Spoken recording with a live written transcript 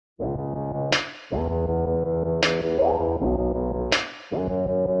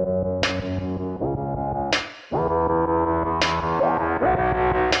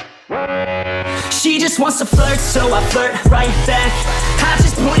just wants to flirt, so I flirt right back. I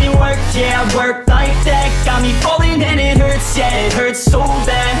just put in work, yeah, I work like that. Got me falling and it hurts, yeah, it hurts so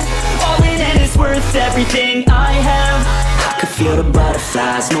bad. All in and it's worth everything I have. I could feel the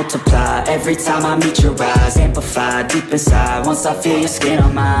butterflies multiply every time I meet your eyes. Amplify deep inside once I feel your skin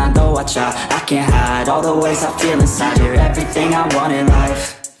on mine. Though I try, I can't hide all the ways I feel inside. You're everything I want in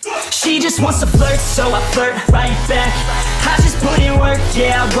life. She just wants to flirt, so I flirt right back. I just put in work,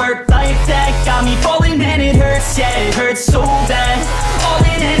 yeah, I work like that. Got me falling and it hurts, yeah, it hurts so bad. All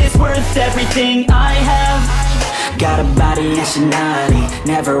in and it's worth everything I have. Got a body and she naughty,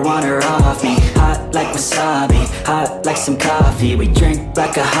 never want her off me. Hot like wasabi, hot like some coffee. We drink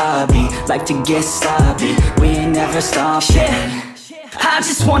like a hobby, like to get sloppy. We ain't never stop, yeah. I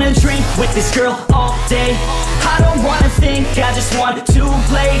just wanna drink with this girl all day. I don't wanna think, I just want to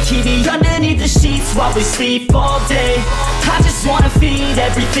play. Keep me underneath the sheets while we sleep all day. I just wanna feed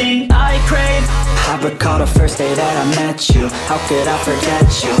everything I crave. I recall the first day that I met you. How could I forget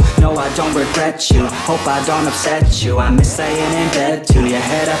you? No, I don't regret you. Hope I don't upset you. I miss laying in bed too. Your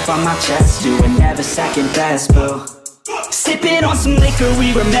head up on my chest, you were never second best, boo. Sipping on some liquor,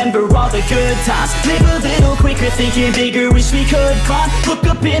 we remember all the good times. Live a little quicker, thinking bigger, wish we could climb. Look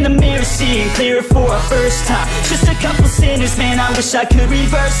up in the mirror, seeing clearer for our first time. Just a couple sinners, man, I wish I could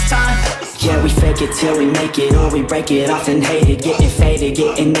reverse time. Yeah, we fake it till we make it, or we break it off and hate it. Getting faded,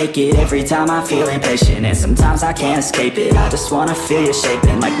 getting naked, every time I feel impatient. And sometimes I can't escape it, I just wanna feel you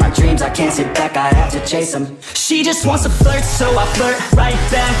shaping. Like my dreams, I can't sit back, I have to chase them. She just wants to flirt, so I flirt right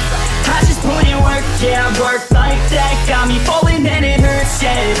back. I just put in work, yeah, I work like that. Got me falling and it hurts,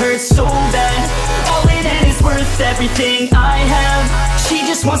 yeah, it hurts so bad. All in and it's worth everything I have. She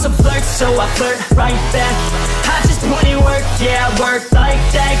just wants to flirt, so I flirt right back. I just put in work, yeah, I work like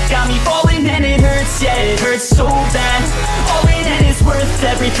that. Got me falling and it hurts, yeah, it hurts so bad. All in and it's worth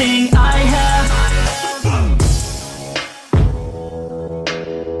everything I have.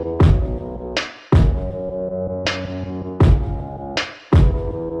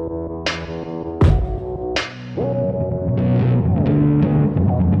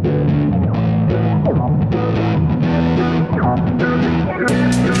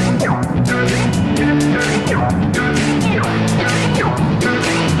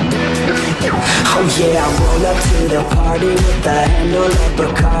 Oh yeah, I roll up to the party with a handle of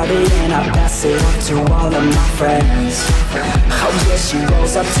Bacardi, and I pass it on to all of my friends. Oh yeah, she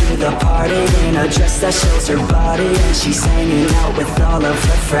rolls up to the party in a dress that shows her body, and she's hanging out with all of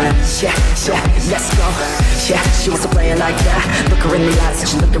her friends. Yeah, yeah, let's go. Yeah, she wants to play it like that. Look her in the eyes and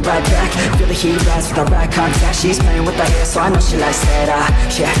she's looking right back. Feel the heat rise with our eye contact. She's playing with her hair, so I know she likes that.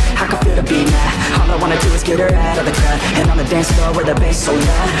 Yeah, I can feel the beat now. All I wanna do is get her out of the crowd, and on the dance floor where the bass so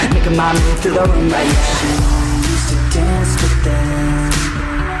loud, making my move through the room right now. She used to dance with them,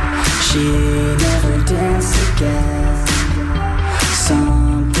 she never danced again.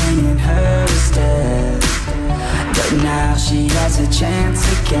 Something in her is dead, but now she has a chance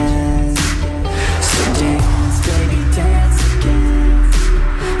again. So dance, baby, dance again.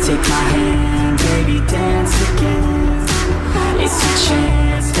 Take my hand, baby, dance again. It's a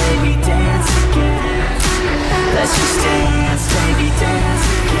chance, baby, dance again. Let's just dance, baby, dance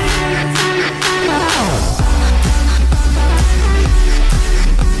again.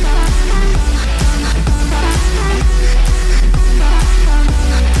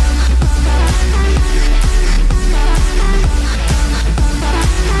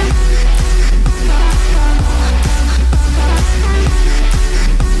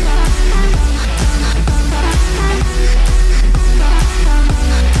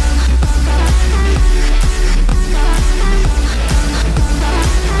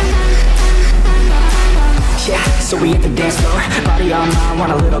 So we hit the dance floor, body on mine,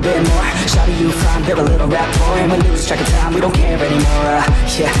 want a little bit more. Shawty, you fine, build a little rapport, and we lose track of time, we don't care anymore.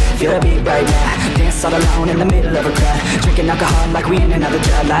 Yeah, feel the beat right now. Dance all alone in the middle of a crowd, drinking alcohol like we in another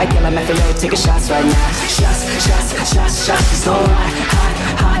job. Like LMFAO, taking shots right now. Shots, shots, shots, shots. She's so hot, hot,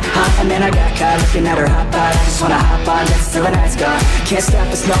 hot, hot. And then I got caught looking at her hot body. I just wanna hop on, dance till the night's gone. Can't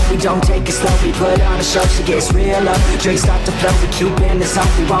stop us, no, we don't take it slow. We put on a show, she gets real low. Drinks start to flow, we keep in the zone.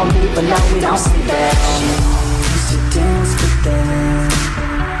 We won't leave alone, we don't sleep at home. To dance with them,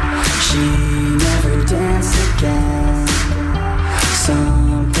 she never danced again.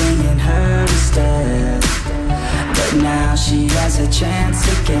 Something in her is dead, but now she has a chance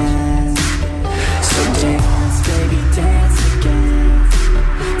again. So dance, baby, dance again.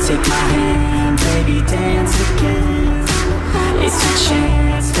 Take my hand, baby, dance again. It's a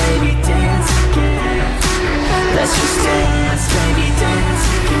chance.